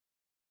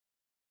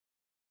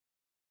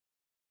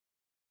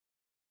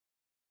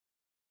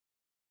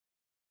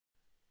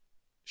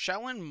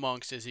Shaolin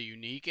Monks is a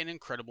unique and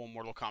incredible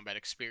Mortal Kombat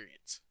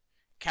experience.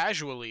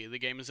 Casually, the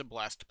game is a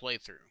blast to play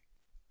through.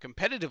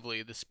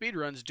 Competitively, the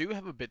speedruns do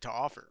have a bit to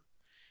offer.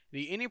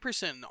 The any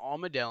percent and all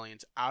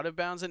medallions, out of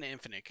bounds, and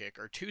infinite kick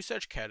are two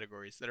such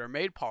categories that are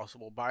made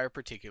possible by a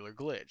particular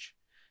glitch.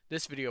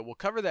 This video will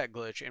cover that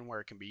glitch and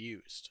where it can be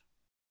used.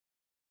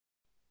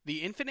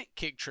 The infinite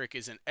kick trick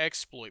is an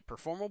exploit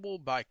performable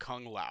by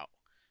Kung Lao.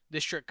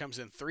 This trick comes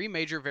in three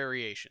major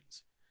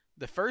variations.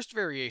 The first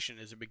variation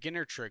is a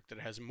beginner trick that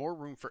has more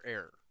room for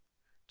error.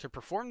 To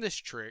perform this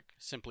trick,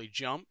 simply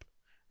jump,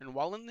 and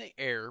while in the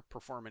air,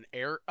 perform an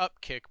air up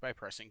kick by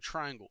pressing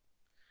triangle.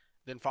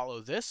 Then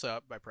follow this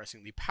up by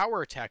pressing the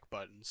power attack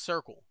button,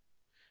 circle.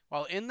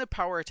 While in the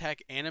power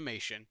attack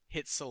animation,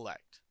 hit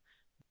select.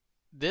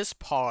 This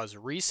pause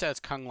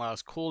resets Kung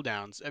Lao's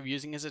cooldowns of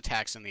using his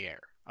attacks in the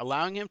air,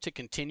 allowing him to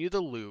continue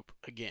the loop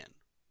again.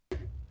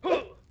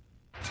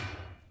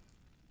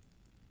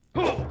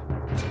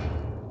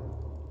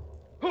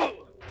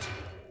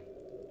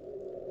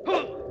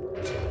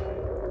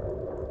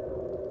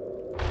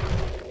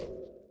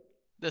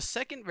 The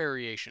second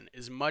variation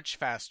is much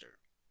faster.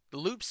 The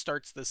loop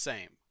starts the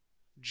same.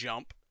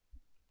 Jump,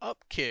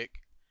 up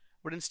kick,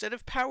 but instead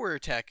of power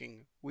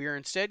attacking, we are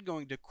instead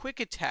going to quick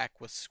attack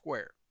with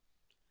square.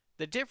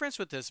 The difference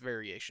with this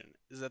variation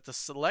is that the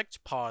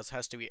select pause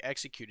has to be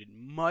executed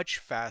much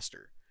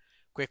faster.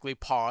 Quickly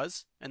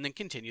pause, and then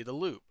continue the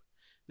loop.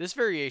 This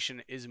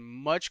variation is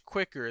much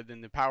quicker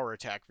than the power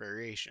attack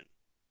variation.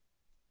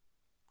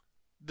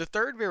 The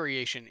third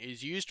variation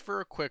is used for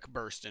a quick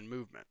burst in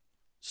movement.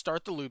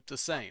 Start the loop the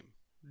same,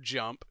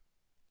 jump,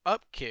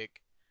 up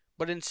kick,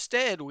 but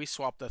instead we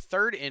swap the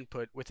third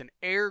input with an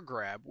air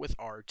grab with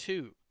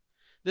R2.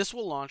 This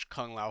will launch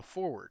Kung Lao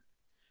forward.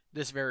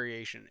 This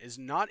variation is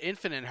not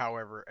infinite,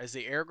 however, as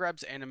the air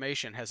grab's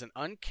animation has an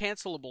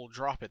uncancelable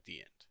drop at the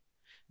end.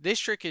 This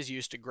trick is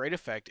used to great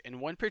effect in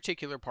one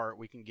particular part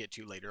we can get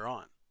to later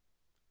on.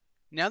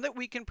 Now that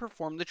we can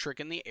perform the trick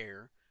in the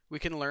air, we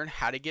can learn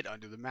how to get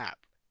under the map.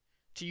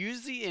 To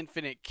use the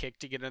infinite kick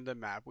to get into the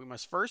map, we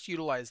must first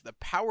utilize the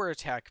power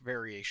attack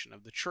variation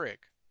of the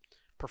trick.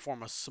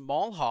 Perform a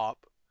small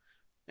hop,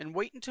 and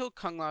wait until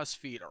Kung Lao's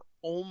feet are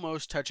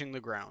almost touching the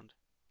ground,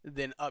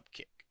 then up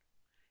kick.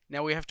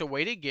 Now we have to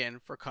wait again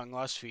for Kung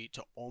Lao's feet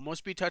to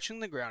almost be touching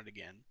the ground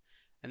again,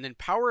 and then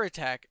power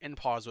attack and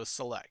pause with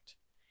select.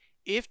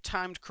 If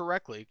timed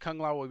correctly, Kung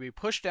Lao will be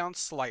pushed down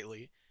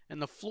slightly,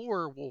 and the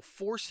floor will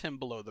force him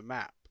below the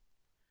map.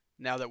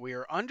 Now that we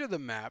are under the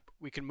map,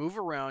 we can move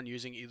around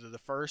using either the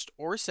first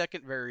or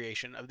second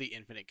variation of the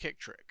infinite kick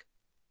trick.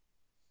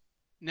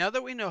 Now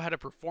that we know how to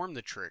perform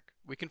the trick,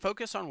 we can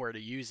focus on where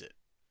to use it.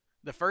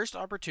 The first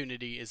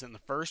opportunity is in the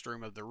first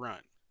room of the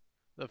run.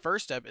 The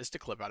first step is to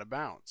clip out of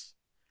bounds.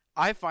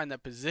 I find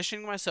that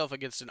positioning myself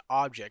against an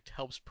object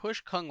helps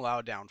push Kung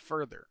Lao down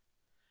further.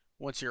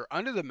 Once you're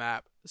under the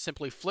map,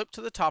 simply flip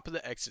to the top of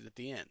the exit at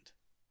the end.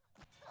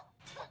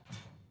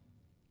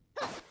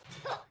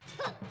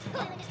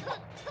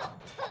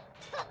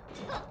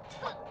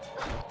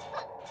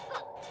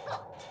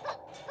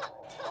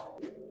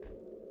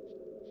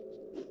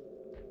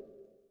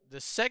 The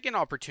second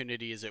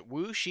opportunity is at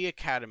Wu Shi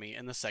Academy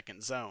in the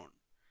second zone.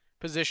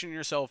 Position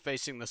yourself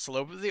facing the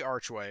slope of the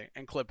archway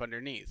and clip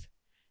underneath.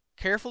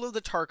 Careful of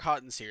the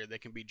Tarkatans here, they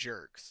can be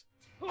jerks.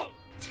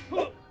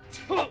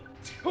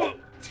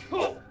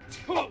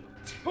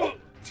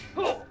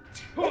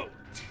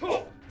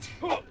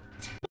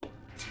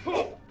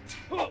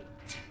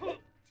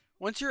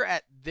 Once you're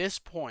at this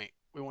point,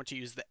 we want to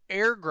use the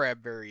air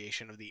grab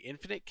variation of the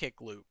infinite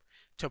kick loop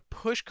to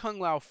push Kung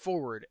Lao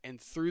forward and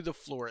through the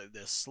floor at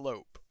this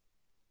slope.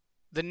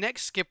 The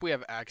next skip we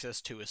have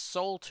access to is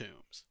Soul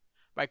Tombs.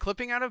 By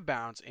clipping out of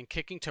bounds and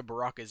kicking to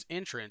Baraka's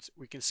entrance,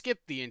 we can skip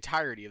the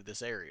entirety of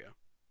this area.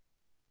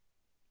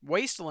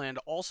 Wasteland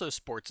also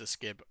sports a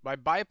skip by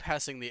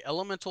bypassing the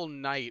Elemental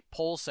Knight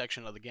pole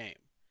section of the game.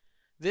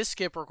 This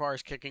skip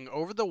requires kicking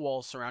over the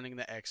wall surrounding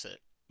the exit,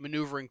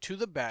 maneuvering to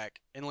the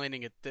back, and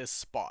landing at this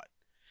spot.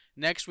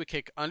 Next, we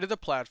kick under the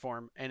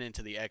platform and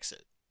into the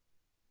exit.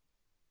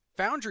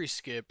 Foundry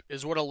skip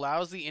is what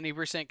allows the any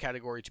percent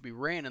category to be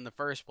ran in the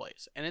first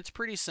place, and it's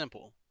pretty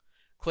simple.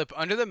 Clip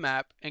under the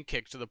map and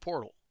kick to the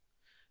portal.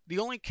 The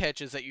only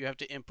catch is that you have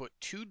to input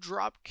 2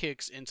 drop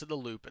kicks into the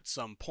loop at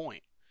some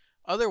point.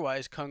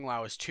 Otherwise, Kung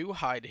Lao is too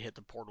high to hit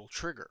the portal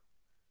trigger.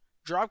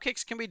 Drop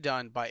kicks can be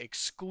done by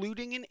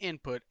excluding an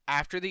input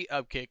after the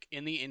upkick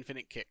in the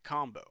infinite kick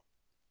combo.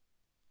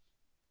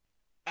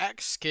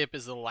 Axe skip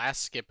is the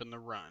last skip in the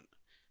run.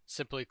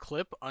 Simply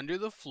clip under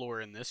the floor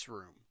in this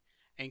room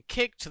and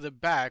kick to the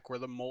back where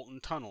the molten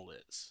tunnel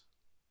is.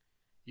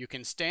 You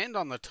can stand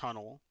on the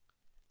tunnel,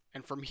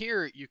 and from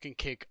here you can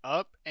kick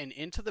up and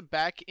into the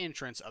back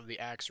entrance of the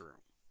axe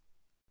room.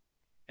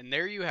 And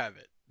there you have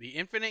it, the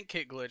infinite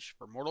kick glitch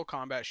for Mortal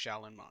Kombat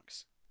Shaolin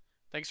Monks.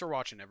 Thanks for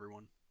watching,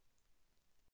 everyone.